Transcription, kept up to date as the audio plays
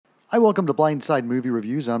Hi, welcome to Blindside Movie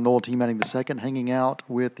Reviews. I'm Noel T. Manning II, hanging out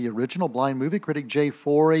with the original blind movie critic Jay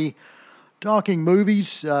Forey, talking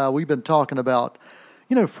movies. We've been talking about,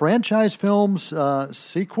 franchise films,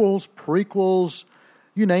 sequels, prequels,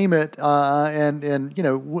 you name it.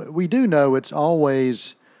 We do know it's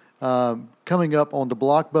always coming up on the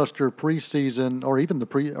blockbuster preseason, or even the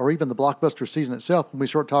blockbuster season itself, when we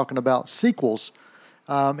start talking about sequels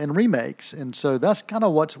and remakes. And so that's kind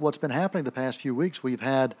of what's been happening the past few weeks. We've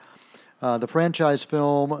had the franchise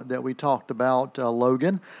film that we talked about,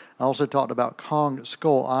 Logan. I also talked about Kong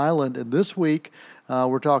Skull Island. And this week,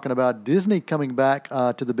 we're talking about Disney coming back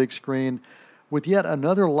to the big screen with yet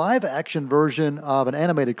another live-action version of an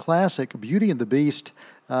animated classic, Beauty and the Beast.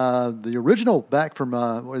 The original back from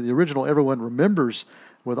the original everyone remembers,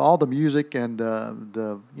 with all the music and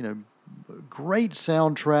the great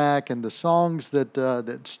soundtrack and the songs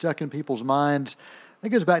that stuck in people's minds. It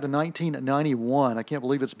goes back to 1991. I can't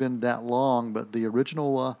believe it's been that long, but the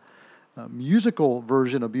original musical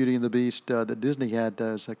version of Beauty and the Beast that Disney had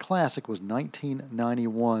as a classic was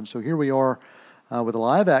 1991. So here we are with a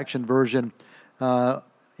live-action version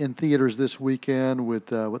in theaters this weekend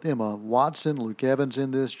with Emma Watson, Luke Evans in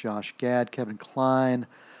this, Josh Gad, Kevin Kline,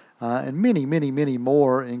 and many, many, many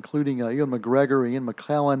more, including Ewan McGregor, Ian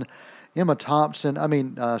McKellen, Emma Thompson.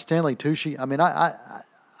 Stanley Tucci.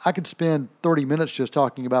 I could spend 30 minutes just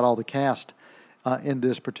talking about all the cast in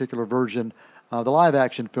this particular version of the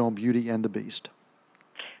live-action film Beauty and the Beast.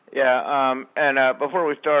 Yeah, and before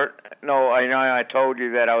we start, I told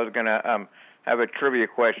you that I was going to have a trivia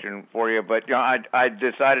question for you, but I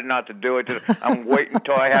decided not to do it. I'm waiting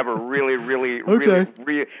until I have a really, really,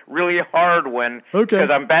 really hard one,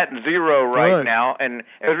 because I'm batting zero right now, and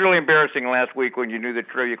it was really embarrassing last week when you knew the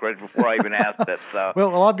trivia question before I even asked it. So.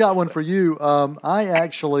 Well, I've got one for you. I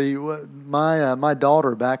actually, my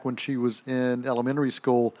daughter, back when she was in elementary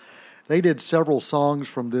school, they did several songs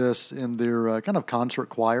from this in their kind of concert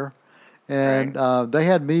choir, and they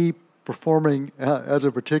had me performing as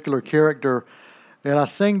a particular character, and I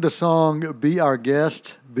sang the song "Be Our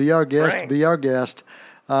Guest, Be Our Guest, Be Our Guest."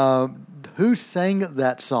 Who sang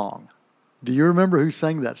that song? Do you remember who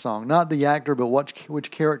sang that song? Not the actor, but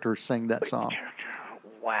which character sang that song?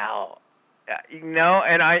 Wow. And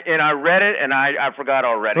I read it, and I forgot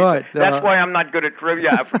already. Right. That's why I'm not good at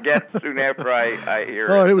trivia. I forget soon after I hear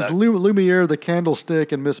it. It was Lumiere, the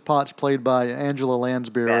Candlestick, and Miss Potts, played by Angela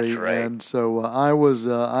Lansbury. That's right. And so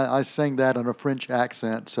I sang that in a French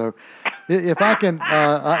accent. So if I can,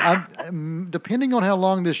 I'm depending on how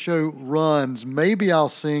long this show runs, maybe I'll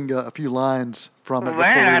sing a few lines from it.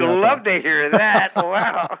 Man, I'd love to hear that.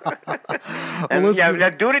 Wow. And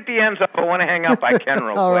do it at the end, so if I want to hang up, I can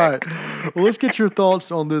real quick. All right. Well, let's get your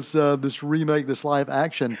thoughts on this remake, this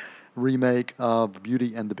live-action remake of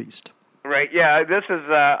Beauty and the Beast. Right. Yeah. This is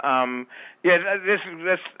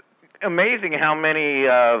this amazing how many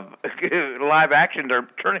live actions are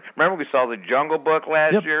turning. Remember, we saw the Jungle Book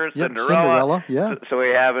last year, Cinderella. Yeah. So we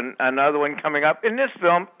have another one coming up. In this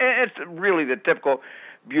film, it's really the typical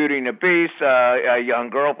Beauty and the Beast. A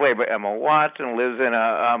young girl played by Emma Watson lives in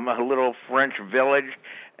a little French village,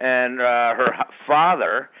 and her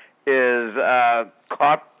father is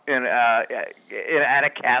caught at a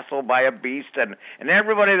castle by a beast, and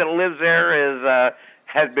everybody that lives there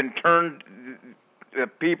has been turned. The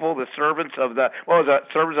people, the servants of the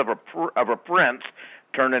servants of a prince,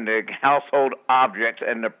 turned into household objects,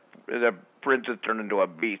 and the prince is turned into a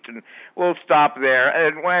beast. And we'll stop there.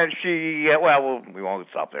 And when we won't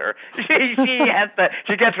stop there.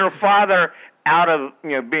 She gets her father out of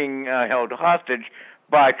being held hostage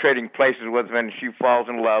by trading places with him, and she falls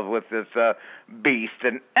in love with this beast.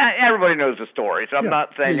 And everybody knows the story, so I'm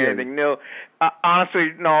not saying anything new.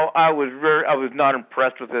 Honestly, no, I was not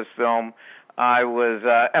impressed with this film. I was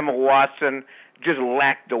Emma Watson just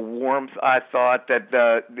lacked the warmth I thought that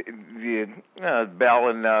the Belle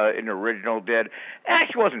in the original did.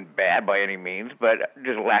 She wasn't bad by any means, but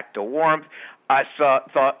just lacked the warmth. I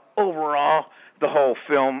thought overall the whole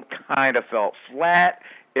film kind of felt flat.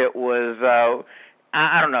 It was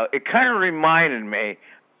I don't know. It kind of reminded me.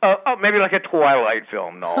 Maybe like a Twilight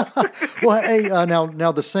film, no. Well, hey,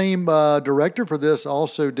 now the same director for this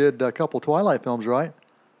also did a couple Twilight films, right?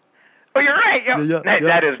 Oh, you're right.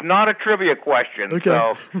 That is not a trivia question. Okay.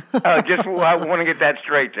 So, I want to get that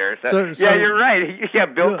straight there. So, you're right. Yeah,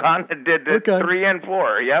 Bill Condon did 3 and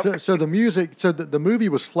 4. Yep. So the music, the movie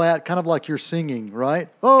was flat, kind of like you're singing, right?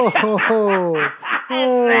 Oh,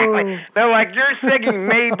 Exactly. They're like, you're singing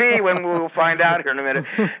maybe when we'll find out here in a minute.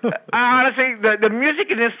 Honestly, the music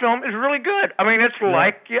in this film is really good. I mean, it's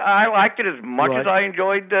like, I liked it as much as I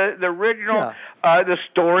enjoyed the original. Yeah. The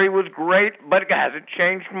story was great, but it hasn't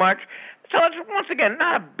changed much. So it's, once again,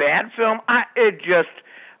 not a bad film.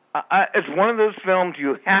 It's one of those films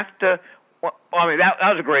you have to, I mean, that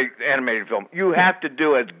was a great animated film. You have to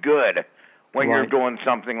do as good when you're doing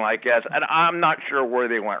something like this. And I'm not sure where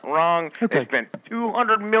they went wrong. Okay. They spent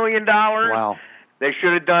 $200 million. Wow. They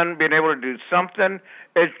should have been able to do something.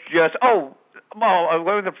 It's just, I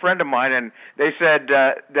was with a friend of mine, and they said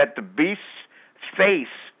that the Beast's face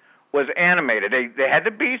was animated. They had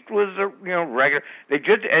the Beast was regular. They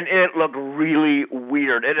just, and it looked really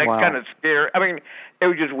weird. It kind of scary. I mean, it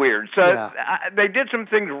was just weird. So they did some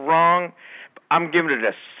things wrong. I'm giving it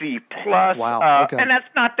a C+. Wow. Okay. And that's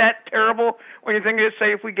not that terrible when you think of it.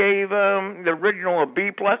 Say if we gave the original a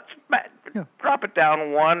B+, drop it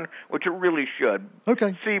down one, which it really should.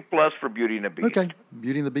 Okay. C+ for Beauty and the Beast. Okay.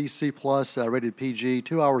 Beauty and the Beast C+, rated PG.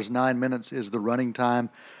 2 hours, 9 minutes is the running time.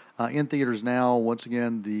 In theaters now, once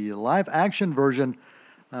again, the live-action version,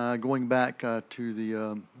 going back to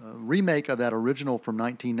the remake of that original from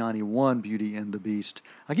 1991, Beauty and the Beast.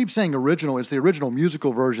 I keep saying original. It's the original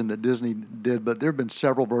musical version that Disney did, but there have been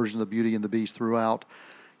several versions of Beauty and the Beast throughout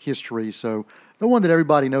history. So the one that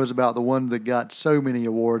everybody knows about, the one that got so many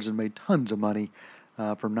awards and made tons of money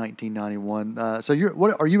from 1991. So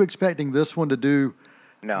what are you expecting this one to do?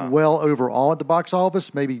 No. Well overall at the box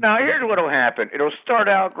office? Maybe. Now, here's what will happen. It'll start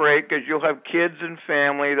out great because you'll have kids and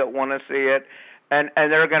family that want to see it, and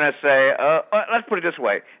they're going to say, let's put it this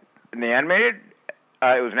way. In the animated,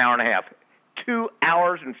 it was an hour and a half. 2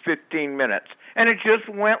 hours and 15 minutes. And it just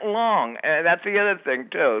went long. And that's the other thing,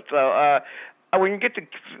 too. So when you get to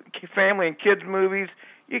family and kids movies,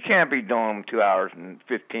 you can't be doing them 2 hours and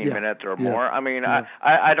 15 minutes or more. I mean,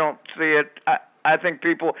 I don't see it. I think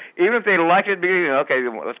people, even if they like it, okay,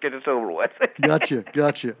 let's get this over with.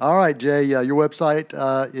 Gotcha. All right, Jay, your website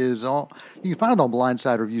is on, you can find it on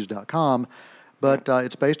blindsidereviews.com, but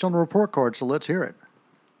it's based on the report card, so let's hear it.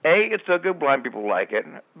 A, it's so good blind people like it.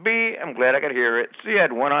 B, I'm glad I could hear it. C, I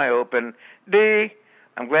had one eye open. D,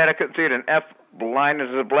 I'm glad I couldn't see it. And F, blindness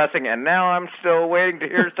is a blessing. And now I'm still waiting to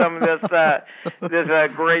hear some of this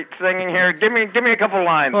great singing here. Give me a couple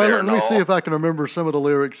lines. All right, there, let me see if I can remember some of the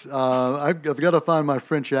lyrics. I've got to find my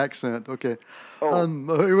French accent. Okay.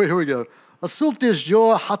 Here we go. A soup is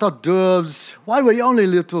your hot of doves. Why we only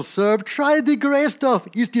live to serve? Try the gray stuff.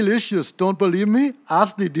 It's delicious. Don't believe me?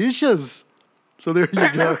 Ask the dishes. So there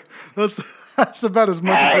you go. That's about as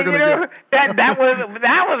much as you're going to get. That was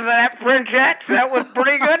that French accent. That was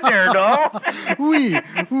pretty good there, Noel. Oui.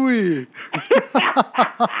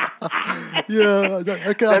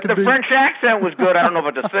 The French accent was good. I don't know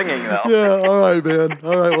about the singing, though. Yeah, all right, man.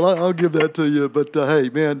 All right, well, I'll give that to you. But, hey,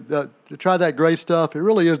 man, try that gray stuff. It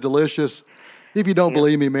really is delicious. If you don't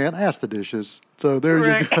believe me, man, ask the dishes. So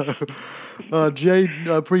there you go. Jay,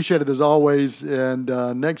 appreciate it as always. And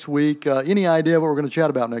next week, any idea what we're going to chat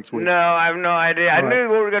about next week? No, I have no idea. I knew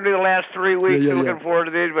what we were going to do the last 3 weeks. Looking forward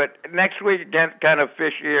to these. But next week, again, kind of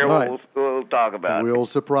fishy here. We'll talk about it. We'll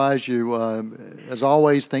surprise you. As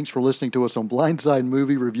always, thanks for listening to us on Blindside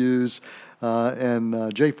Movie Reviews.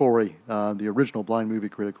 And Jay Forey, the original blind movie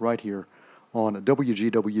critic, right here on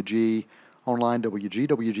WGWG. Online,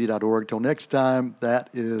 WGWG.org. Till next time, that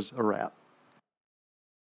is a wrap.